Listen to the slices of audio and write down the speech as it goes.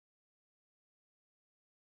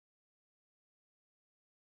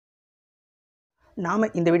நாம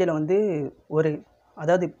இந்த வீடியோவில் வந்து ஒரு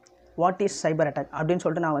அதாவது வாட் இஸ் சைபர் அட்டாக் அப்படின்னு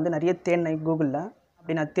சொல்லிட்டு நான் வந்து நிறைய தேடினேன் கூகுளில்.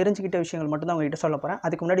 அப்படி நான் தெரிஞ்சுக்கிட்ட விஷயங்கள் மட்டும் தான் உங்கள்கிட்ட சொல்ல போகிறேன்.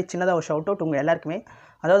 அதுக்கு முன்னாடி சின்னதாக ஒரு ஷவுட் அவுட் உங்கள் எல்லாருக்குமே.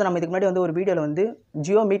 அதாவது நம்ம இதுக்கு முன்னாடி வந்து ஒரு வீடியோவில் வந்து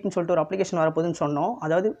JioMeetனு சொல்லிட்டு ஒரு அப்ளிகேஷன் வரப்போகுதுன்னு சொன்னோம்.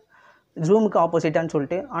 அதாவது ஜூமுக்கு ஆப்போசிட்டான்னு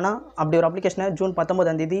சொல்லிட்டு. ஆனால் அப்படி ஒரு அப்ளிகேஷனை ஜூன்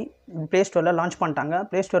 19 ப்ளே ஸ்டோரில் லான்ச் பண்ணிட்டாங்க.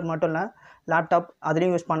 ப்ளே ஸ்டோர் மட்டும் இல்லை, லேப்டாப்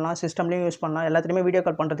அதுலேயும் யூஸ் பண்ணலாம், சிஸ்டம்லேயும் யூஸ் பண்ணலாம், எல்லாத்துலேயுமே வீடியோ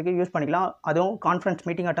கால் பண்ணுறதுக்கு யூஸ் பண்ணிக்கலாம். அதுவும் கான்ஃபரன்ஸ்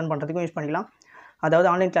மீட்டிங் அட்டன் பண்ணுறதுக்கும் யூஸ் பண்ணிக்கலாம். அதாவது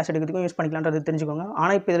ஆன்லைன் கிளாஸ் எடுக்கிறதுக்கும் யூஸ் பண்ணிக்கலான்றது தெரிஞ்சுக்கோங்க.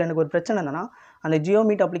 ஆனால் இப்போ இதில் எனக்கு ஒரு பிரச்சனை என்னன்னா, அந்த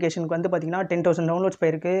JioMeet அப்ளிகேஷனுக்கு வந்து பார்த்திங்கன்னா 10,000 டவுன்லோட்ஸ்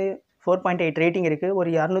போயிருக்கு, 4.8 ரேட்டிங் இருக்குது, ஒரு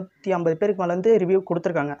 250 பேருக்கு மேலே வந்து ரிவ்யூ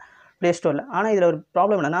கொடுத்துருக்காங்க ப்ளே ஸ்டோரில். ஆனால் இதில் ஒரு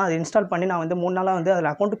ப்ராப்ளம் என்னன்னா, அது இன்ஸ்டால் பண்ணி நான் வந்து 3 நாளாக வந்து அதில்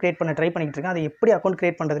அக்கௌண்ட் க்ரியேட் பண்ண ட்ரை பண்ணிகிட்டு இருக்கேன். அது எப்படி அக்கௌண்ட்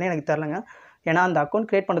க்ரியேட் பண்ணுறதுன்னு எனக்கு தெரிலங்க. ஏன்னா அந்த அக்கௌண்ட்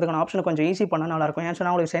க்ரியேட் பண்ணுறதுக்கான ஆப்ஷன் கொஞ்சம் ஈஸி பண்ணால் நல்லாயிருக்கும். ஏன்னு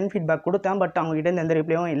சொன்னால் அவங்களுக்கு சென்ட் ஃபீட்பேக் கொடுத்தேன், பட் அவங்ககிட்ட எந்த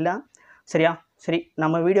ரிப்ளையும் இல்லை. சரியா? சரி,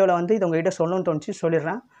 நம்ம வீடியோவில் வந்து இது உங்கள்கிட்ட சொல்லணும்னு தோணுச்சு,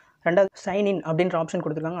 சொல்லிடுறேன். ரெண்டாவது சைன் இன் அப்படின்ற ஆப்ஷன்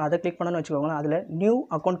கொடுத்துருக்காங்க. அதை கிளிக் பண்ணணும்னு வச்சுக்கோங்களேன். அதில் நியூ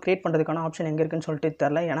அக்கௌண்ட் க்ரியேட் பண்ணுறதுக்கான ஆப்ஷன் எங்கே இருக்குன்னு சொல்லிட்டு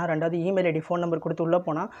தெரில. ஏன்னா ரெண்டாவது இமெயில் ஐடி ஃபோன் நம்பர் கொடுத்து உள்ளே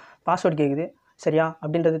போனால் பாஸ்வேர்டு கேட்குது. சரியா?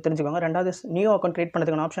 அப்படின்றது தெரிஞ்சுக்கோங்க. ரெண்டாவது நியூ அக்கௌண்ட் க்ரியேட்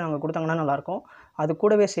பண்ணுறதுக்கான ஆப்ஷன் அவங்க கொடுத்தாங்கன்னா நல்லாயிருக்கும். அது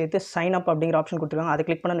கூடவே சேர்த்து சைன் அப் அப்படிங்கிற ஆப்ஷன் கொடுத்துருக்காங்க. அதை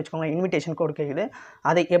கிளிக் பண்ணணும்னு வச்சுக்கோங்க. இன்விடேஷன் கோட் கேட்குது.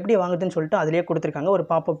 அதை எப்படி வாங்குதுன்னு சொல்லிட்டு அதிலே கொடுத்துருக்காங்க ஒரு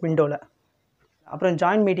பாப்அப் விண்டோவில். அப்புறம்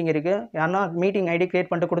ஜாயின் மீட்டிங் இருக்குது. யாருன்னா மீட்டிங் ஐடி க்ரியேட்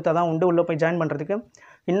பண்ணிட்டு கொடுத்தா தான் உண்டு உள்ளே போய் ஜாயின் பண்ணுறதுக்கு.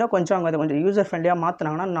 இன்னும் கொஞ்சம் அவங்க அதை கொஞ்சம் யூசர் ஃப்ரெண்ட்லியாக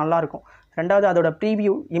மாற்றினாங்கன்னா நல்லாயிருக்கும். ரெண்டாவது அதோட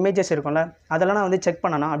ப்ரீவியூ இமேஜஸ் இருக்கும்ல, அதெல்லாம் நான் வந்து செக்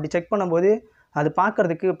பண்ணேன்னா, அப்படி செக் பண்ணும்போது அது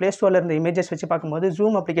பார்க்குறதுக்கு ப்ளே ஸ்டோரில் இருந்த இமேஜஸ் வச்சு பார்க்கும்போது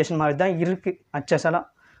ஜூம் அப்ளிகேஷன் மாதிரி தான் இருக்குது அச்சஸெல்லாம்.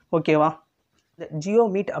 ஓகேவா? இந்த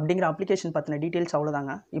JioMeet அப்படிங்கிற அப்ளிகேஷன் பற்றின டீட்டெயில்ஸ்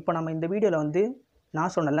அவ்வளோதாங்க. இப்போ நம்ம இந்த வீடியோவில் வந்து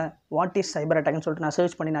நான் சொன்னல வாட் இஸ் சைபர் அட்டாக்னு சொல்லிட்டு நான்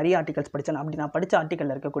சர்ச் பண்ணி நிறைய ஆர்டிகல்ஸ் படித்தேன். அப்படி நான் படித்த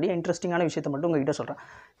ஆர்டிக்கலில் இருக்கக்கூடிய இன்ட்ரெஸ்டிங்கான விஷயத்தை மட்டும் உங்கள்கிட்ட சொல்கிறேன்.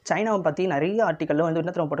 சைனாவை பற்றி நிறைய ஆர்டிக்கலில் வந்து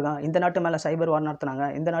என்ன போட்டிருக்காங்க, இந்த நாட்டு மேலே சைபர் வார் நடத்துனாங்க,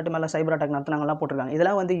 இந்த நாட்டு மேலே சைபர் அட்டாக் நடத்துனாங்கலாம் போட்டிருக்காங்க.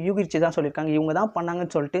 இதெல்லாம் வந்து யூகிச்சு தான் சொல்லியிருக்காங்க. இவங்க தான்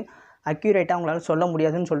பண்ணாங்கன்னு சொல்லிட்டு அக்யூரேட்டாக அவங்களால சொல்ல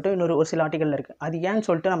முடியாதுன்னு சொல்லிட்டு ஒரு சில ஆர்டிக்கல் இருக்குது. அது ஏன்னு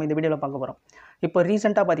சொல்லிட்டு நம்ம இந்த வீடியோவில் பார்க்க போகிறோம். இப்போ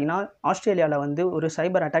ரீசெண்டாக பார்த்தீங்கன்னா ஆஸ்திரேலியாவில் வந்து ஒரு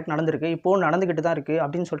சைபர் அட்டாக் நடந்திருக்கு, இப்போது நடந்துக்கிட்டு தான் இருக்குது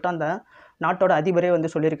அப்படின்னு சொல்லிட்டு அந்த நாட்டோட அதிபரே வந்து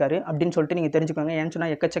சொல்லியிருக்காரு அப்படின்னு சொல்லிட்டு நீங்கள் தெரிஞ்சுக்கோங்க. ஏன்னு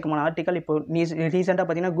சொன்னால் எக்கச்சக்கமான ஆர்டிக்கல் இப்போ ரீசெண்டாக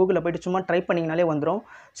பார்த்தீங்கன்னா கூகுளில் போய்ட்டு சும்மா ட்ரை பண்ணிங்கனாலே வந்துடும்.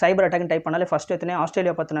 சைபர் அட்டாக்னு டைப் பண்ணாலே ஃபஸ்ட்டு எத்தனை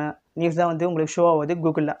ஆஸ்திரேலியா பற்றின நியூஸ் தான் வந்து உங்களுக்கு ஷோ ஆகுது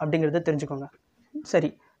கூகுளில் அப்படிங்கிறத தெரிஞ்சுக்கோங்க. சரி,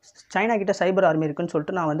 சைனா கிட்ட சைபர் ஆர்மி இருக்குன்னு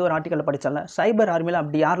சொல்லிட்டு நான் வந்து ஒரு ஆர்டிக்கலில் படித்தேன்ல. சைபர் ஆர்மியில்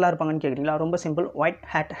அப்படி யாரெல்லாம் இருப்பாங்கன்னு கேட்குறீங்களா? ரொம்ப சிம்பிள், ஒயிட்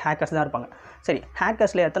ஹேட் ஹேக்கர்ஸ் தான் இருப்பாங்க. சரி,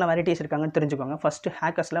 ஹேக்கர்ஸில் எத்தனை வெரைட்டிஸ் இருக்காங்கன்னு தெரிஞ்சுக்கோங்க. First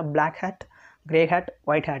ஹேக்கர்ஸில் black hat, grey had,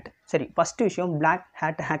 white had. சரி, ஃபஸ்ட்டு விஷயம் பிளாக்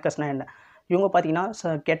ஹேட் ஹேக்கர்ஸ்னால் என்ன? இவங்க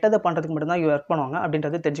பார்த்தீங்கன்னா கெட்டதை பண்ணுறதுக்கு மட்டும்தான் ஒர்க் பண்ணுவாங்க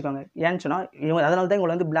அப்படின்றது தெரிஞ்சுக்கோங்க. ஏன்னு சொன்னால் இவங்க அதனால தான்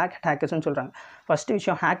இவங்களை வந்து பிளாக் ஹேட் ஹேக்கர்ஸ்னு சொல்கிறாங்க. ஃபஸ்ட்டு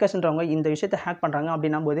விஷயம், ஹேக்கர்ஸ்ன்றவங்க இந்த விஷயத்தை ஹேக் பண்ணுறாங்க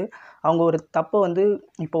அப்படின்னும் போது அவங்க ஒரு தப்பை வந்து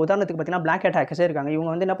இப்போ உதாரணத்துக்கு பார்த்தீங்கன்னா பிளாக் ஹேட் ஹேக்கர்ஸே இருக்காங்க.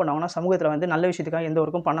 இவங்க வந்து என்ன பண்ணுவாங்கன்னா சமூகத்தில் வந்து நல்ல விஷயத்துக்காக எந்த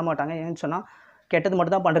ஒர்க்கும் பண்ண மாட்டாங்க. ஏன்னு சொன்னால் கெட்டது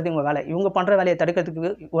மட்டும் தான் பண்ணுறது இவங்க வேலை. இவங்க பண்ணுற வேலையை தடுக்கிறதுக்கு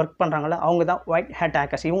ஒர்க் பண்ணுறாங்களா, அவங்க தான் ஒயிட் ஹேட்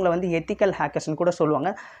ஹேக்கர்ஸ். இவங்களை வந்து எத்திக்கல் ஹேக்கர்ஸ்னு கூட சொல்லுவாங்க.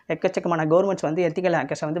 எக்கச்சக்கமான கவர்மெண்ட்ஸ் வந்து எத்திக்கல்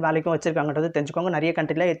ஹேக்கர்ஸை வந்து வேலைக்கும் வச்சிருக்காங்கன்றது தெரிஞ்சுக்கோங்க. நிறைய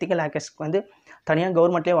கண்ட்ரியில் எத்திக்கல் ஹேக்கர்ஸ்க்கு வந்து தனியாக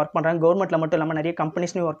கவர்மெண்ட்லேயே ஒர்க் பண்ணுறாங்க. கவர்மெண்ட்டில் மட்டும் இல்லாமல் நிறைய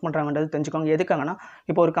கம்பெனிஸ்லையும் ஒர்க் பண்ணுறாங்கன்றது தெரிஞ்சுக்கோங்க. எதுக்காங்கன்னா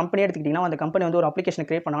இப்போ ஒரு கம்பெனி எடுத்துக்கிட்டிங்கன்னா அந்த கம்பெனி வந்து ஒரு அப்ளிகேஷன்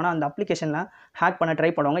கிரியேட் பண்ணாங்கன்னா அந்த அப்ளிகேஷனில் ஹேக் பண்ண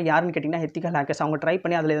ட்ரை பண்ணுவாங்க. யாருன்னு கேட்டிங்கன்னா எத்திக்கல் ஹேக்கர்ஸ். அவங்க ட்ரை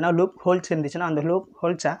பண்ணி அதில் எதனா லூப் ஹோல்ஸ் இருந்துச்சுன்னா அந்த லூப்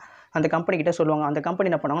ஹோல்ஸை அந்த கம்பெனி கிட்ட சொல்லுவாங்க. அந்த கம்பெனி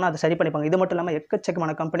என்ன பண்ணுவாங்கன்னா அதை சரி பண்ணிப்பாங்க. இது மட்டும் இல்லாமல்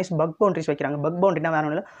எக்கச்சக்கமான கம்பெனிஸ் பக் பவுண்டரிஸ் வைக்கிறாங்க. பக் பவுண்டரினா வேறு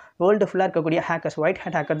ஒன்றும் இல்லை, வேர்ல்டு ஃபுல்லாக இருக்கக்கூடிய ஹேக்கர்ஸ். ஒயிட்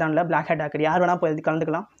ஹேட் ஹேக்கர் தான் இல்லை, பிளாக் ஹேட் ஹேக்கர் யார் வேணால் போய்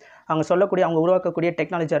கலந்துக்கலாம். அவங்க சொல்லக்கூடிய அவங்க உருவாக்கக்கூடிய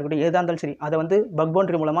டெக்னாலஜியாக இருக்கட்டும் எதாக இருந்தாலும் சரி, அதை வந்து பக்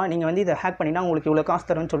பவுண்டரி மூலமாக நீங்கள் வந்து இதை ஹேக் பண்ணினா உங்களுக்கு இவ்வளோ காசு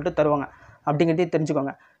தரும்னு சொல்லிட்டு தருவாங்க அப்படிங்கிறதையும்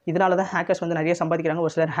தெரிஞ்சுக்கோங்க. இதனால தான் ஹேக்கர்ஸ் வந்து நிறைய சம்பாதிக்கிறாங்க,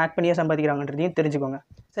 ஒரு சிலர் ஹேக் பண்ணியே சம்பாதிக்கிறாங்கன்றதையும் தெரிஞ்சுக்கோங்க.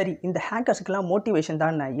 சரி, இந்த ஹேக்கர்ஸுக்கெல்லாம் மோட்டிவேஷன்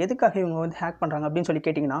தான் என்ன, எதுக்காக இவங்க வந்து ஹேக் பண்ணுறாங்க அப்படின்னு சொல்லி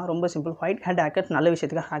கேட்டிங்கன்னா ரொம்ப சிம்பிள். ஒயிட் ஹேட் ஹேக்கர்ஸ் நல்ல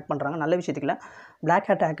விஷயத்துக்காக ஹேக் பண்ணுறாங்க, நல்ல விஷயத்துக்குல. பிளாக்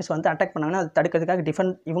ஹேட் ஹேக்கர்ஸ் வந்து அட்டாக் பண்ணாங்கன்னா அது தடுக்கிறதுக்காக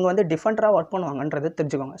இவங்க வந்து டிஃபெண்டராக ஒர்க் பண்ணுவாங்கன்றது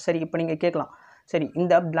தெரிஞ்சுக்கோங்க. சரி, இப்போ நீங்கள் கேட்கலாம், சரி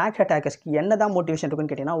இந்த பிளாக் ஹேட் ஹேக்கர்ஸ்க்கு என்ன தான் மோட்டிவேஷன்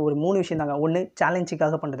இருக்குன்னு கேட்டிங்கன்னா ஒரு 3 விஷயம் தாங்க. ஒன்று,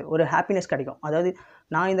 சேலஞ்சுக்காக பண்ணுறது, ஒரு ஹாப்பினஸ் கிடைக்கும். அதாவது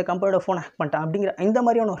நான் இந்த கம்பெனியோட ஃபோனை ஹேக் பண்ணிட்டேன் அப்படிங்கிற இந்த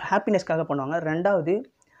மாதிரியான ஒரு ஹாப்பினஸ்க்காக பண்ணுவாங்க.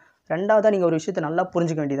 ரெண்டாவதாக நீங்கள் ஒரு விஷயத்தை நல்லா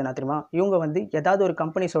புரிஞ்சிக்க வேண்டியது என்ன தெரியுமா, இவங்க வந்து ஏதாவது ஒரு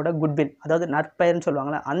கம்பெனிஸோட குட்வில், அதாவது நற்பெயர்னு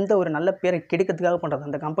சொல்லுவாங்களே, அந்த ஒரு நல்ல பேரை கெடுக்கிறதுக்காக பண்ணுறது.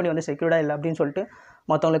 அந்த கம்பெனி வந்து செக்யூர்டாக இல்லை அப்படின்னு சொல்லிட்டு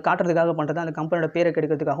மற்றவங்களுக்கு காட்டுறதுக்காக பண்ணுறது, அந்த கம்பெனியோட பேரை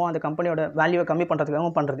கெடுக்கிறதுக்காகவும் அந்த கம்பெனியோட வேல்யூவை கம்மி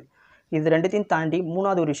பண்ணுறதுக்காகவும் பண்ணுறது. இது ரெண்டுத்தையும் தாண்டி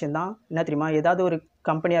மூணாவது ஒரு விஷயம் தான் என்ன தெரியுமா, ஏதாவது ஒரு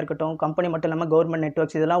கம்பெனியாக இருக்கட்டும், கம்பெனி மட்டும் இல்லாமல் கவர்மெண்ட்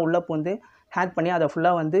நெட்வொர்க்ஸ் இதெல்லாம் உள்ளே வந்து ஹேக் பண்ணி அதை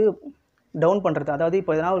ஃபுல்லாக வந்து டவுன் பண்ணுறது. அதாவது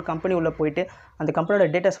இப்போ எதனா ஒரு கம்பெனி உள்ளே போயிட்டு அந்த கம்பெனியோட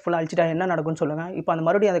டேட்டாஸ் ஃபுல்லாக அழிச்சிட்டா என்ன நடக்கும்னு சொல்லுங்கள். இப்போ அந்த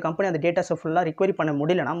மறுபடியும் அந்த கம்பெனி அந்த டேட்டாஸை ஃபுல்லாக ரிகவரி பண்ண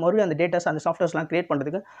முடியலன்னா மறுபடியும் அந்த டேட்டாஸ் அந்த சாஃப்ட்வேர்ஸ்லாம் கிரியேட்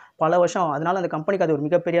பண்ணுறதுக்கு பல வருஷம் ஆகும். அதனால் அந்த கம்பெனிக்கு அது ஒரு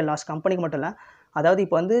மிகப்பெரிய லாஸ். கம்பெனிக்கு மட்டும் இல்லை, அதாவது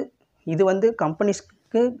இப்போ வந்து இது வந்து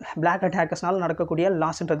கம்பெனிஸ்க்கு பிளாக் ஹேட் ஹேக்கர்ஸ்னால நடக்கக்கூடிய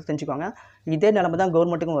லாஸ்ன்றது தெரிஞ்சுக்கோங்க. இதே நிலைமை தான்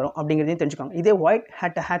கவர்மெண்ட்டுக்கும் வரும் அப்படிங்கிறதையும் தெரிஞ்சுக்கோங்க. இதே ஒயிட்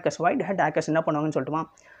ஹேட் ஹேக்கர்ஸ் என்ன பண்ணுவாங்கன்னு சொல்லட்டுமா,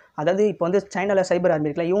 அதாவது இப்போ வந்து சைனாவில் சைபர் ஆர்மி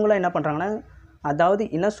இருக்குல்ல, இவங்களாம் என்ன பண்ணுறாங்கன்னா, அதாவது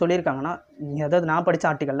என்ன சொல்லியிருக்காங்கன்னா, அதாவது நான் படித்த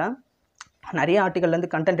ஆர்டிக்கலில் நிறைய ஆர்டிக்கல்லேருந்து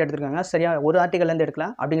கண்டென்ட் எடுத்துருக்காங்க. சரியா ஒரு ஆர்டிக்கல்லேருந்து எடுக்கல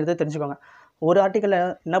அப்படிங்கிறத தெரிஞ்சுக்கோங்க. ஒரு ஆர்டிக்கலில்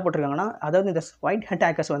என்ன போட்டிருக்காங்கன்னா, அதாவது இந்த ஒயிட் ஹேட்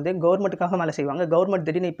ஹேக்கர்ஸ் வந்து கவர்மெண்ட்டுக்காக மேலே செய்வாங்க. கவர்மெண்ட்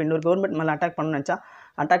திடீர்னு இப்போ இன்னொரு கவர்மெண்ட் மேலே அட்டாக் பண்ணணும்னு நினச்சா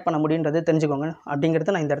அட்டாக் பண்ண முடியுன்றது தெரிஞ்சுக்கோங்க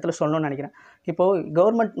அப்படிங்கிறத நான் இந்த இடத்துல சொல்லணும்னு நினைக்கிறேன். இப்போது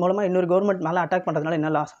கவர்மெண்ட் மூலமாக இன்னொரு கவர்மெண்ட் மேலே அட்டாக் பண்ணுறதுனால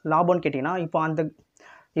என்ன லாபம்னு கேட்டிங்கன்னா,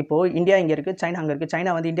 இப்போது இந்தியா இங்கே இருக்குது, சைனா அங்கே இருக்குது.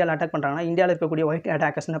 சைனா வந்து இந்தியாவில் அட்டாக் பண்ணுறாங்கன்னா, இந்தியாவில் இருக்கக்கூடிய ஒயிட் ஹேட்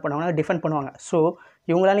ஹேக்கர்ஸ் என்ன பண்ணுவாங்கன்னா டிஃபெண்ட் பண்ணுவாங்க. ஸோ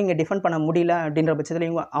இவங்களால இங்கே டிஃபெண்ட் பண்ண முடியல அப்படின்ற பட்சத்தில்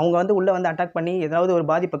அவங்க வந்து உள்ளே வந்து அட்டாக் பண்ணி ஏதாவது ஒரு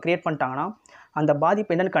பாதிப்பை கிரியேட் பண்ணிட்டாங்கன்னா, அந்த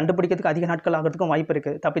பாதிப்பு என்னென்னு கண்டுபிடிக்கிறதுக்கு அதிக நாட்கள் ஆகிறதுக்கும் வாய்ப்பு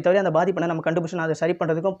இருக்குது. தவிர அந்த பாதிப்பை நம்ம கண்டுபிடிச்சோன்னா அதை சரி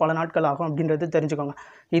பண்ணுறதுக்கும் பல நாட்கள் ஆகும் அப்படின்றது தெரிஞ்சுக்கோங்க.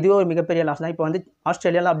 இதுவே ஒரு மிகப்பெரிய லாஸ் தான். இப்போ வந்து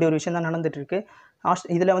ஆஸ்திரேலியாவில் அப்படி ஒரு விஷயம் தான் நடந்துகிட்ருக்கு.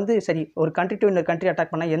 இதில் வந்து சரி ஒரு கண்ட்ரி டு இன்னொரு கண்ட்ரி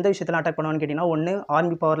அட்டாக் பண்ணால் எந்த விஷயத்தில் அட்டாக் பண்ணுவான்னு கேட்டிங்கன்னா, ஒன்று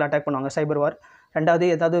ஆர்மி பவரில் அட்டாக் பண்ணுவாங்க, சைபர் வார். ரெண்டாவது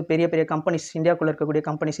ஏதாவது பெரிய பெரிய கம்பெனிஸ், இந்தியாவுக்குள்ளே இருக்கக்கூடிய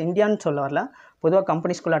கம்பெனிஸ், இந்தியான்னு சொல்ல வரல, பொதுவாக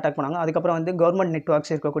கம்பெனிஸ்குள்ளே அட்டாக் பண்ணுவாங்க. அதுக்கப்புறம் வந்து கவர்மெண்ட்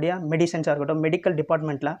நெட்ஒர்க்ஸ் இருக்கக்கூடிய மெடிசன்ஸாக இருக்கட்டும், மெடிக்கல்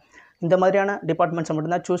டிபார்ட்மெண்ட்டில் இந்த மாதிரியான டிபார்ட்மெண்ட்ஸை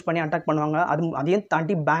மட்டும்தான் சூஸ் பண்ணி அட்டாக் பண்ணுவாங்க. அதையும்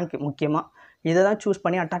தாண்டி பேங்க் முக்கியமாக இதை தான் சூஸ்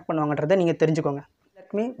பண்ணி அட்டாக் பண்ணுவாங்கன்றதை நீங்கள் தெரிஞ்சுக்கோங்க.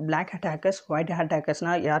 எல்லாருக்குமே black hat hackers, white had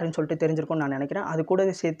ஹேக்கர்ஸ்னால் யாருன்னு சொல்லிட்டு தெரிஞ்சிருக்கும்னு நான் நினைக்கிறேன். அது கூட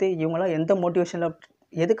சேர்த்து இவங்களாம் எந்த மோட்டிவேஷனில்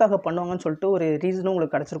எதுக்காக பண்ணுவாங்கன்னு சொல்லிட்டு ஒரு ரீசனும்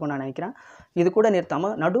உங்களுக்கு கிடச்சிருக்கும்னு நான் நினைக்கிறேன். இது கூட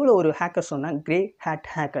நிறுத்தாமல் நடுவில் ஒரு ஹேக்கர்ஸ் சொன்னேன், கிரே ஹேட்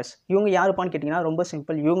ஹேக்கர்ஸ். இவங்க யாருப்பான்னு கேட்டிங்கன்னா ரொம்ப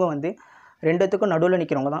சிம்பிள். இவங்க வந்து ரெண்டுத்துக்கும் நடுவில்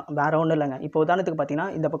நிற்கிறவங்க தான், வேறு ஒன்றும் இல்லைங்க. இப்போ உதாரணத்துக்கு பார்த்தீங்கன்னா,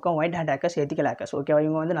 இந்த பக்கம் white hat hackers, ethical hackers, ஓகேவா.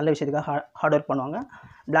 இவங்க வந்து நல்ல விஷயத்துக்காக ஹார்ட் ஒர்க் பண்ணுவாங்க.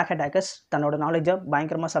 பிளாக் ஹேட் ஹேக்கர்ஸ் தன்னோட நாலேஜை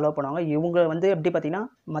பயங்கரமாக செலவு பண்ணுவாங்க. இவங்க வந்து எப்படி பார்த்தீங்கன்னா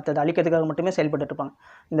மற்றதை அழிக்கிறதுக்காக மட்டுமே செயல்பட்டு இருப்பாங்க.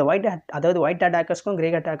 இந்த ஒயிட் ஹேட் ஹேக்கர்ஸ்க்கும் கிரே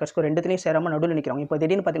ஹேட் ஹேக்கர்ஸ்க்கும் ரெண்டுத்துலையும் சேராமல் நடுவில் நிற்கிறவங்க. இப்போ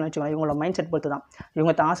திடீர்னு பார்த்தீங்கன்னா வச்சுக்கோங்க, இவங்களோட மைண்ட் செட் பொறுத்து தான்.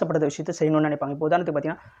 இவங்க ஆசைப்படுற விஷயத்தை செய்யணும்னு நினைப்பாங்க. இப்போ உதாரணத்துக்கு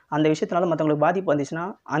பார்த்தீங்கன்னா, அந்த விஷயத்தினால மற்றவங்களுக்கு பாதிப்பு வந்துச்சுன்னா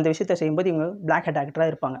அந்த விஷயத்தை செய்யும்போது இவங்க பிளாக் ஹேட்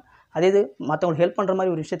ஹேக்கராக இருப்பாங்க. அதே இது மற்றவங்களுக்கு ஹெல்ப் பண்ணுற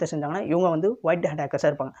மாதிரி ஒரு விஷயத்தை செஞ்சாங்கன்னா இவங்க வந்து ஒயிட் ஹேட் ஹேக்கர்ஸாக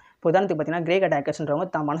இருப்பாங்க. இப்போ உதாரணத்துக்கு பார்த்தீங்கன்னா, கிரே ஹேட் ஹேக்கர்ஸ்ன்றவங்க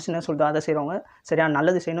தான் மனசு என்ன சொல்லுதோ அதை செய்கிறவங்க. சரியா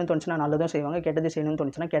நல்லது செய்யணும்னு தோணுச்சுன்னா நல்லதும் செய்வாங்க, கெட்டது செய்யணும்னு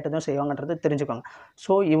தோணுச்சுன்னா கெட்டதும் செய்வாங்கன்றது தெரிஞ்சுக்கோங்க.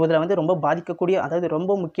 ஸோ இதில் வந்து ரொம்ப பாதிக்கக்கூடிய, அதாவது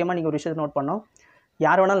ரொம்ப முக்கியமாக நீங்கள் ஒரு விஷயத்தை நோட் பண்ணோம்.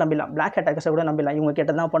 யார் வேணாலும் நம்பிடலாம். பிளாக் ஹேட் ஹேக்கர்ஸை கூட நம்பிடலாம், இவங்க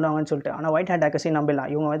கெட்டது தான் பண்ணுவாங்கன்னு சொல்லிட்டு. ஆனால் ஒயிட் ஹேட் ஹேக்கர்ஸையும் நம்பிடலாம்,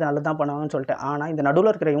 இவங்க வந்து நல்லது தான் பண்ணுவாங்கன்னு சொல்லிட்டு. ஆனால் இந்த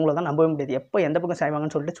நடுவில் இருக்கிற இவங்கள தான் நம்பவே முடியாது. எப்போ எந்த பக்கம்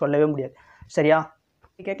செய்வாங்கன்னு சொல்லிட்டு சொல்லவே முடியாது. சரியா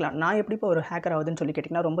கேட்கலாம், நான் எப்படி இப்போ ஒரு ஹேக்கர் ஆகுதுன்னு சொல்லி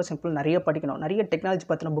கேட்டிங்கன்னா ரொம்ப சிம்பிள். நிறைய படிக்கணும், நிறைய டெக்னாலஜி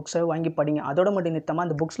பற்றின புக்ஸை வாங்கி படிங்க. அதோட மட்டும் நிறுத்தாமல்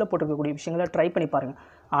அந்த புக்ஸில் போட்டிருக்கக்கூடிய விஷயங்களை ட்ரை பண்ணி பாருங்கள்.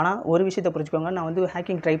 ஆனால் ஒரு விஷயத்தை புரிஞ்சுக்கோங்க, நான் வந்து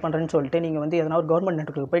ஹேக்கிங் ட்ரை பண்ணுறேன்னு சொல்லிட்டு நீங்கள் வந்து எதனா ஒரு கவர்மெண்ட்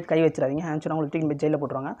நெட்வொர்க்கு போய் கை வச்சிடாதீங்க. சொன்னால் உங்களுக்கு தூக்கி ஜெயிலில்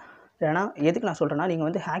போட்டுருவாங்க. ஏன்னா எதுக்கு நான் சொல்கிறேன்னா, நீங்கள்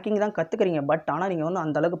வந்து ஹேக்கிங் தான் கற்றுக்கிறீங்க, பட் ஆனால் நீங்கள் வந்து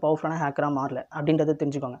அந்தளவுக்கு பவர்ஃபுல்லான ஹேக்கராக மாறல அப்படின்றத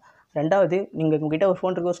தெரிஞ்சுக்கோங்க. ரெண்டாவது, உங்ககிட்ட ஒரு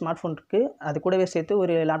ஃபோன் இருக்குது, ஒரு ஸ்மார்ட் ஃபோன் இருக்குது, அது கூடவே சேர்த்து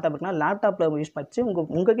ஒரு லேப்டாப் இருக்குன்னா லேப்டாப்பில் யூஸ் பண்ணி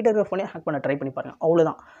உங்ககிட்ட இருக்கிற ஃபோனே ஹேக் பண்ண ட்ரை பண்ணி பாருங்கள்.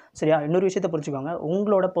 அவ்வளோதான். சரியா? இன்னொரு விஷயத்தை புரிஞ்சுக்கோங்க,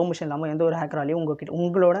 உங்களோட பெர்மிஷன் இல்லாமல் எந்த ஒரு ஹேக்கராலையும்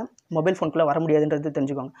உங்களோட மொபைல் ஃபோனுக்குள்ளே வர முடியாதுன்றது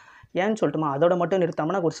தெரிஞ்சுக்கோங்க. ஏன்னு சொல்லட்டுமா, அதோட மட்டும்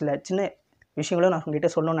நிறுத்தாமல் நான் ஒரு சில சின்ன விஷயங்களும் நான்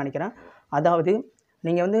உங்ககிட்ட சொல்லணும்னு நினைக்கிறேன். அதாவது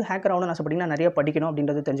நீங்கள் வந்து ஹேக்கர் ஆகணும்னு ஆசைப்பட்டீங்கன்னா நிறைய படிக்கணும்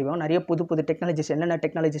அப்படின்றது தெரிஞ்சுக்கணும். நிறைய புது புது டெக்னாலஜிஸ், என்னென்ன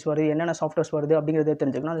டெக்னாலஜிஸ் வருது, என்னென்ன சாஃப்ட்வேர்ஸ் வருது அப்படிங்கிறத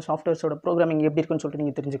தெரிஞ்சுக்கணும். அந்த சாஃப்ட்வேர்ஸோட ப்ரோக்ராமிங் எப்படி இருக்குன்னு சொல்லிட்டு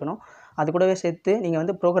நீங்கள் தெரிஞ்சுக்கணும். அது கூடவே சேர்த்து நீங்கள்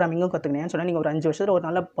வந்து ப்ரோக்ராமிங்கும் கற்றுக்கணும். ஏன்னு சொன்னால் நீங்கள் ஒரு 5 வருஷத்தில் ஒரு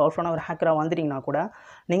நல்ல பவர்ஃபுல்லான ஒரு ஹேக்கராக வந்துட்டீங்கன்னா கூட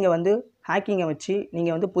நீங்கள் வந்து ஹேக்கிங்கை வச்சு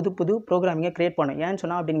நீங்கள் வந்து புது புது ப்ரோக்ராமிங்கை கிரியேட் பண்ணணும். ஏன்னு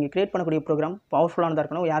சொன்னால் அப்படி நீங்கள் கிரியேட் பண்ணக்கூடிய ப்ரோக்ராம் பவர்ஃபுல்லானதாக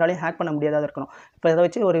இருக்கணும், யாராலையும் ஹேக் பண்ண முடியாததாக இருக்கணும். இப்போ அதை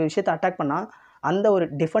வச்சு ஒரு விஷயத்தை அட்டாக் பண்ணால் அந்த ஒரு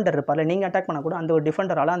டிஃபெண்டர் இருப்பார்ல, நீங்கள் அட்டாக் பண்ணால் கூட அந்த ஒரு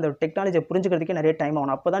டிஃபெண்டரால் அந்த டெக்னாலஜியை புரிஞ்சுக்கிறதுக்கே நிறைய டைம்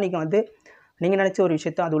ஆகணும். அப்போ தான் நீங்கள் நினச்ச ஒரு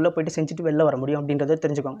விஷயத்தை அது உள்ளே போய்ட்டு செஞ்சுட்டு வெளில வர முடியும் அப்படின்றத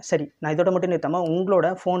தெரிஞ்சுக்கோங்க. சரி, நான் இதோட மட்டும் நிறுத்தாமல் உங்களோட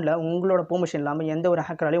ஃபோனில் உங்களோட பெர்மிஷன் இல்லாமல் எந்த ஒரு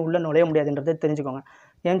ஹேக்கராலையும் உள்ளே நுழைய முடியாதுன்றதை தெரிஞ்சுக்கோங்க.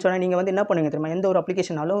 ஏன்னு சொன்னால் நீங்கள் வந்து என்ன பண்ணுவீங்க தெரியுமா, எந்த ஒரு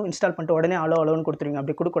அப்ளிகேஷனாலும் இன்ஸ்டால் பண்ணிட்டு உடனே அலோன்னு கொடுத்துருவீங்க.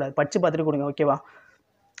 அப்படி கொடுக்கக்கூடாது, படித்து பார்த்துட்டு கொடுங்க, ஓகேவா.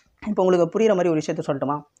 இப்போ உங்களுக்கு புரிகிற மாதிரி ஒரு விஷயத்த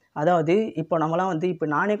சொல்லட்டுமா, அதாவது இப்போ நம்மலாம் வந்து இப்போ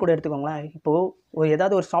நானே கூட எடுத்துக்கோங்களேன், இப்போது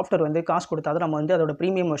ஏதாவது ஒரு சாஃப்ட்வேர் வந்து காசு கொடுத்தா தான் நம்ம வந்து அதோட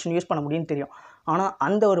ப்ரீமியம் வெர்ஷன் யூஸ் பண்ண முடியும்னு தெரியும். ஆனால்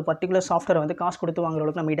அந்த ஒரு பர்டிகுலர் சாஃப்ட்வேர் வந்து காசு கொடுத்து வாங்குற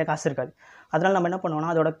அளவுக்கு நம்மகிட்ட காசு இருக்காது. அதனால் நம்ம என்ன பண்ணுவோம்னா,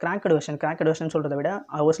 அதோட கிராக்கட் வெர்ஷன் சொல்கிறத விட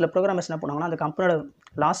ஒரு சில ப்ரோக்ராமர்ஸ் என்ன பண்ணுவாங்கன்னா, அந்த கம்பெனியோட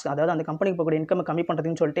லாஸ், அதாவது அந்த கம்பெனிக்கு போகக்கூடிய இன்கம் கம்மி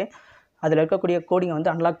பண்ணுறதுன்னு சொல்லிட்டு அதில் இருக்கக்கூடிய கோடிங்கை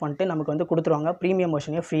வந்து அன்லாக் பண்ணிட்டு நமக்கு வந்து கொடுத்துருவாங்க ப்ரீமியம்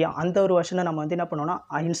வெர்ஷனே ஃப்ரீயாக. அந்த ஒரு வெர்ஷனை நம்ம வந்து என்ன பண்ணுவோம்னா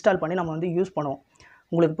இன்ஸ்டால் பண்ணி நம்ம வந்து யூஸ் பண்ணுவோம்.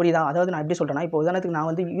 உங்களுக்கு புரியுதா? அதாவது நான் எப்படி சொல்கிறேன்னா, இப்போ உதாரணத்துக்கு நான்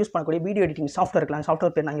வந்து யூஸ் பண்ணக்கூடிய வீடியோ எடிட்டிங் சாஃப்ட்வேர் இருக்கலாம்,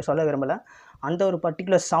 சாஃப்ட்வேர் பேர் நான் இங்கே சொல்ல விரும்பல. அந்த ஒரு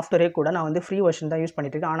பர்டிகுலர் சாஃப்ட்வேரே கூட நான் வந்து ஃப்ரீ வெர்ஷன் தான் யூஸ்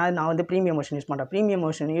பண்ணிட்டு இருக்கேன். ஆனால் நான் வந்து ப்ரீமியம் வெர்ஷன் யூஸ் பண்ணுறேன். ப்ரீமியம்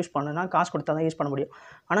வெர்ஷன் யூஸ் பண்ணணும்னா காசு கொடுத்தா தான் யூஸ் பண்ண முடியும்.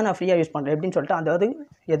 ஆனால் நான் ஃப்ரீயாக யூஸ் பண்ணுறேன். எப்படின்னு சொல்லிட்டு, அதாவது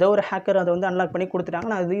ஏதோ ஒரு ஹேக்கர் அதை வந்து அன்லாக் பண்ணி கொடுத்துட்டாங்க,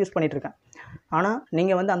 நான் அது யூஸ் பண்ணிட்டு இருக்கேன். ஆனால்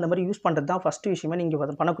நீங்கள் வந்து அந்த மாதிரி யூஸ் பண்ணுறது தான் ஃபஸ்ட்டு விஷயமே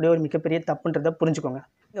நீங்கள் பண்ணக்கூடிய ஒரு மிகப்பெரிய தப்புன்றதை புரிஞ்சுக்கோங்க.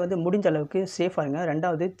 நீங்கள் வந்து முடிஞ்ச அளவுக்கு சேஃபாக இருங்க.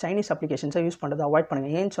 ரெண்டாவது, சைனீஸ் அப்ளிகேஷன்ஸை யூஸ் பண்ணுறதை அவாய்ட்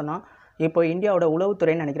பண்ணுங்கள். ஏன்னு சொன்னால், இப்போ இந்தியாவோட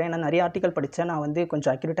உளவுத்துறைன்னு நினைக்கிறேன், ஏன்னா நிறைய ஆர்டிக்கல் படித்தேன், நான் வந்து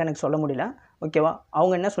கொஞ்சம் அக்யூரேட்டாக எனக்கு சொல்ல முடியல, ஓகேவா.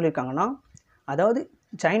 அவங்க என்ன சொல்லியிருக்காங்கன்னா, அதாவது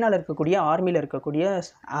சைனாவில் இருக்கக்கூடிய ஆர்மியில் இருக்கக்கூடிய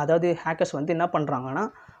அதாவது ஹேக்கர்ஸ் வந்து என்ன பண்ணுறாங்கன்னா,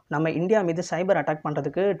 நம்ம இந்தியா மீது சைபர் அட்டாக்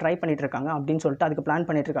பண்ணுறதுக்கு ட்ரை பண்ணிட்டு இருக்காங்க அப்படின்னு சொல்லிட்டு அதுக்கு பிளான்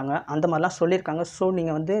பண்ணிட்டு இருக்காங்க. அந்த மாதிரிலாம் சொல்லியிருக்காங்க. ஸோ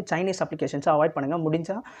நீங்கள் வந்து சைனீஸ் அப்ளிகேஷன்ஸை அவாய்ட் பண்ணுங்கள்.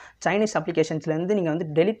 முடிஞ்சால் சைனீஸ் அப்ளிகேஷன்ஸ்லேருந்து நீங்கள் வந்து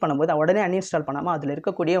டெலிட் பண்ணும்போது உடனே அன்இன்ஸ்டால் பண்ணாமல் அதில்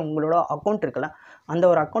இருக்கக்கூடிய உங்களோட அக்கௌண்ட் இருக்குல்ல, அந்த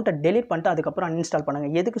ஒரு அக்கௌண்ட்டை டெலிட் பண்ணிட்டு அதுக்கப்புறம் அன்இன்ஸ்டால்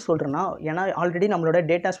பண்ணுங்கள். எதுக்கு சொல்கிறேன்னா, ஏன்னா ஆல்ரெடி நம்மளோட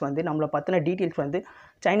டேட்டாஸ் வந்து நம்மளை பற்றின டீட்டெயில்ஸ் வந்து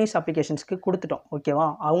சைனீஸ் அப்ளிகேஷன்ஸ்க்கு கொடுத்துட்டோம். ஓகேவா?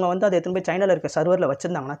 அவங்க வந்து அதை எடுத்துன்னு போய் சைனாவில் இருக்க சர்வரில்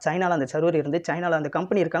வச்சுருந்தாங்கன்னா, சைனாவில் அந்த சர்வர் இருந்து சைனாவில் அந்த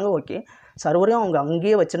கம்பெனி இருக்காங்க. ஓகே, சர்வரையும் அவங்க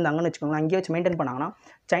அங்கேயே வச்சுருந்தாங்கன்னு வச்சுக்கோங்களேன், அங்கேயே வச்சு மெயின்டைன் பண்ணாங்கன்னா,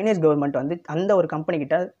 சைனீஸ் கவர்மெண்ட் வந்து அந்த ஒரு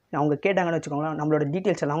கம்பெனிக்கிட்ட அவங்க கேட்டாங்கன்னு வச்சுக்கோங்களேன், நம்மளோட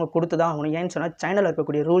டீட்டெயில்ஸ் எல்லாம் அவங்க கொடுத்து தான் ஆகணும். ஏன்னு சொன்னால் சைனாவில்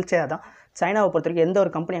இருக்கக்கூடிய ரூல்ஸே அதான். சைனாவை பொறுத்த வரைக்கும் எந்த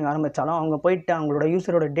ஒரு கம்பெனி அங்கே ஆரம்பித்தாலும் அவங்க போயிட்டு அவங்களோட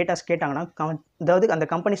யூஸரோட டேட்டாஸ் கேட்டாங்கன்னா, அதாவது அந்த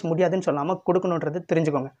கம்பெனிஸ் முடியாதுன்னு சொல்லாமல் கொடுக்கணுன்றது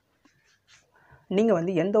தெரிஞ்சுக்கோங்க. நீங்கள்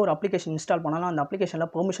வந்து எந்த ஒரு அப்ளிகேஷன் இன்ஸ்டால் பண்ணாலும் அந்த அப்ளிகேஷனில்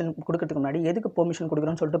பெர்மிஷன் கொடுக்கறதுக்கு முன்னாடி எதுக்கு பெர்மிஷன்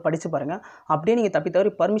கொடுக்குறோன்னு சொல்லிட்டு படித்து பாருங்கள். அப்படியே நீங்கள்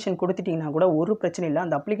தவிர பர்மிஷன் கொடுத்துட்டிங்கன்னா கூட ஒரு பிரச்சனை இல்லை.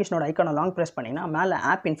 அந்த அப்ளிகேஷனோட ஐக்கானை லாங் ப்ரெஸ் பண்ணிங்கன்னா மேலே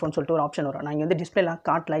ஆப் இன்ஃபோன்னு சொல்லிட்டு ஒரு ஆப்ஷன் வரும். நான் இங்கே வந்து டிஸ்பிளேலாம்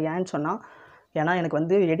காட்டல, ஏன்னு சொன்னால் ஏன்னா எனக்கு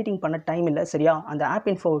வந்து எடிட்டிங் பண்ண டைம் இல்லை. சரியா? அந்த ஆப்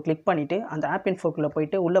இன்ஃபோவை கிளிக் பண்ணிவிட்டு அந்த ஆப் இன்ஃபோக்குள்ளே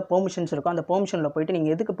போய்ட்டு உள்ள பெர்மிஷன்ஸ் இருக்கும். அந்த பெர்மிஷனில் போய்ட்டு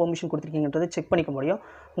நீங்கள் எதுக்கு பெர்மிஷன் கொடுத்துருக்கீங்கன்றதை செக் பண்ணிக்க முடியும்.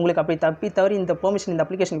 உங்களுக்கு அப்படி தவிர இந்த பெர்மிஷன் இந்த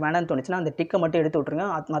அப்ளிகேஷன் வேணான்னு தோணுச்சுன்னா அந்த டிக்கை மட்டும் எடுத்து விட்ருங்க.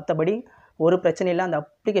 மற்றபடி ஒரு பிரச்சனை இல்லை. அந்த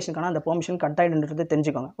அப்ளிகேஷனுக்கான அந்த பெர்மிஷன் கட் ஆகிடுன்றது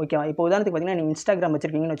தெரிஞ்சுக்கோங்க. ஓகேவா? இப்போ உதாரணத்துக்கு பார்த்தீங்கன்னா, நீங்கள் இன்ஸ்டாகிராம்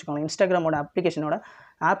வச்சிருக்கீங்கன்னு வச்சுக்கோங்க. இன்ஸ்டாகிராமோட அப்ளிகேஷனோட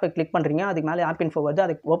ஆப்பை கிளிக் பண்ணுறீங்க. அதுக்கு மேலே ஆப் இன்ஃபோ வருது.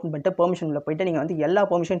 அதை ஓப்பன் பண்ணிட்டு பெர்மிஷனில் போய்ட்டு நீங்கள் வந்து எல்லா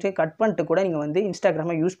பெர்மிஷன்ஸையும் கட் பண்ணிட்டு கூட நீங்கள் வந்து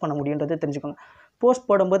இன்ஸ்டாகிராமை யூஸ் பண்ண முடியுன்றது தெரிஞ்சுக்கோங்க. போஸ்ட்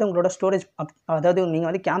போடும்போது உங்களோட ஸ்டோரேஜ் அதாவது நீங்கள்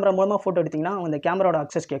வந்து கேமரா மூலமாக ஃபோட்டோ எடுத்திங்கன்னா அந்த கேமராவோட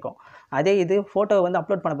அக்சஸ் கேட்கும். அதே இது ஃபோட்டோவை வந்து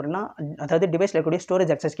அப்லோட் பண்ண போகிறீங்கன்னா, அதாவது டிவைஸில் இருக்கக்கூடிய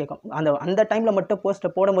ஸ்டோரேஜ் அக்சஸ் கேட்கும். அந்த டைமில் மட்டும்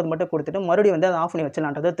போஸ்ட்டை போடும்போது மட்டும் கொடுத்துட்டு மறுபடியும் வந்து அதை ஆஃப் பண்ணி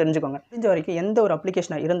வச்சலான்றதை தெரிஞ்சுக்கோங்க. முடிஞ்ச வரைக்கும் எந்த ஒரு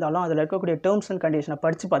அப்ளிகேஷனாக இருந்தாலும் அதில் இருக்கக்கூடிய டேர்ம்ஸ் அண்ட் கண்டிஷனை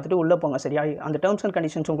படித்து பார்த்துட்டு உள்ளே போங்க. சரியா? அந்த டேர்ம்ஸ் அண்ட்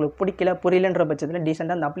கண்டிஷன்ஸ் உங்களுக்கு பிடிக்கல புரியலன்ற பட்சத்தில்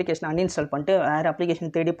டீசெண்டாக அந்த அப்ளிகேஷனை அன்இன்ஸ்டால் பண்ணிட்டு வேறு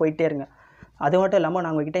அப்ளிகேஷன் தேடி போயிட்டே இருங்க. அது மட்டும் இல்லாமல்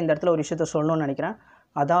நான் உங்ககிட்ட இந்த இடத்துல ஒரு விஷயத்த சொல்லணும்னு நினைக்கிறேன்.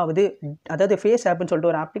 அதாவது FaceAppன்னு சொல்லிட்டு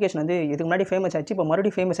ஒரு அப்ளிகேஷன் வந்து இதுக்கு முன்னாடி ஃபேமஸ் ஆச்சு. இப்போ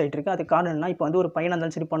மறுபடியும் ஃபேமஸ் ஆகிட்டு இருக்குது. அதுக்கு காரணம்னா, இப்போ வந்து ஒரு பையனாக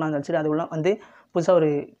இருந்தாலும் சரி பொண்ணாக இருந்தாலும் சரி அது உள்ள வந்து புதுசாக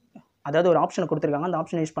ஒரு ஆப்ஷனை கொடுத்துருக்காங்க. அந்த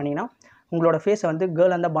ஆப்ஷன் யூஸ் பண்ணிங்கன்னா உங்களோட ஃபேஸை வந்து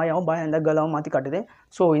கேர்ளாக இருந்தால் பாயாகவும் பாயாக இருந்தால் கேர்ளாகவும் மாற்றி காட்டுது.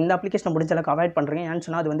 ஸோ இந்த அப்ளிகேஷனை முடிஞ்ச அளவுக்கு அவாய்ட் பண்ணுறீங்க. ஏன்னு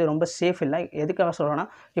சொன்னால் அது வந்து ரொம்ப சேஃப் இல்லை. எதுக்காக சொல்கிறேன்னா,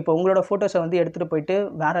 இப்போ உங்களோட ஃபோட்டோஸை வந்து எடுத்துகிட்டு போயிட்டு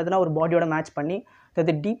வேறு எதனா ஒரு பாடியோட மேட்ச் பண்ணி,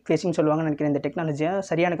 அதாவது டீப் ஃபேஸிங் சொல்லுவாங்கன்னு நினைக்கிறேன் இந்த டெக்னாலஜியை.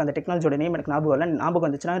 சரியா எனக்கு அந்த டெக்னாலஜியோட நேம் எனக்கு ஞாபகம்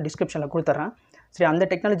வந்துச்சுன்னா டிஸ்கிரிப்ஷனில் கொடுத்துட்றேன். சரி, அந்த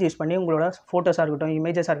டெக்னாலஜி யூஸ் பண்ணி உங்களோட ஃபோட்டோஸாக இருக்கட்டும்,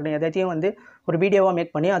 இமேஜஸாக இருக்கட்டும், எதாச்சும் வந்து ஒரு வீடியோவாக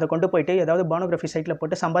மேக் பண்ணி அதை கொண்டு போயிட்டு ஏதாவது பானோகிராஃபி சைட்டில்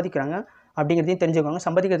போட்டு சம்பாதிக்கிறாங்க அப்படிங்கிறதையும் தெரிஞ்சுக்கோங்க.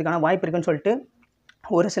 சம்பாதிக்கிறதுக்கான வாய்ப்பு இருக்குன்னு சொல்லிட்டு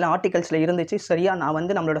ஒரு சில ஆர்டிகல்ஸில் இருந்துச்சு. சரியா? நான்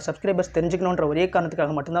வந்து நம்மளோட சப்ஸ்கிரைபர்ஸ் தெரிஞ்சுக்கணுன்ற ஒரே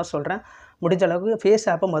காரணத்துக்காக மட்டும்தான் சொல்கிறேன். முடிஞ்ச அளவுக்கு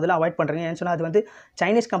FaceAppை முதல்ல அவாய்ட் பண்ணுறேங்க. ஏன்னு சொன்னால் அது வந்து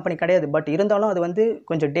சைனீஸ் கம்பெனி கிடையாது. பட் இருந்தாலும் அது வந்து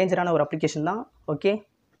கொஞ்சம் டேஞ்சரான ஒரு அப்ளிகேஷன் தான். ஓகே,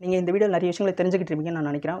 நீங்கள் இந்த வீடியோவில் நிறைய விஷயங்களை தெரிஞ்சுக்கிட்டு இருப்பீங்கன்னு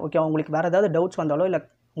நான் நினைக்கிறேன். ஓகே, உங்களுக்கு வேறு ஏதாவது டவுட்ஸ் வந்தாலோ இல்லை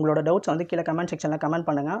உங்களோட டவுட்ஸ் வந்து கீழே கமெண்ட் செக்ஷனில் கமெண்ட்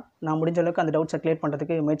பண்ணுங்கள். நான் முடிஞ்ச அளவுக்கு அந்த டவுட்ஸை கிளியர்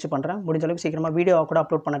பண்ணுறதுக்கு முயற்சி பண்ணுறேன். முடிஞ்ச அளவுக்கு சீக்கிரமாக வீடியோவை கூட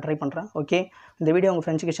அப்லோட் பண்ண ட்ரை பண்ணுறேன். ஓகே, இந்த வீடியோ உங்கள்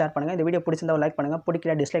ஃப்ரெண்ட்ஸுக்கு ஷேர் பண்ணுங்கள். இந்த வீடியோ பிடிச்சிருந்தா லைக் பண்ணுங்கள்,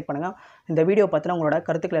 பிடிக்கல டிஸ்லைக் பண்ணுங்கள். இந்த வீடியோ பார்த்தினா உங்களோட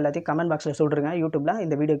கருத்துக்கள் எல்லாத்தையும் கமெண்ட் பாக்ஸில் சொல்லுங்கள் யூடியூப்பில்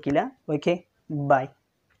இந்த வீடியோ கீழே. ஓகே, பாய்.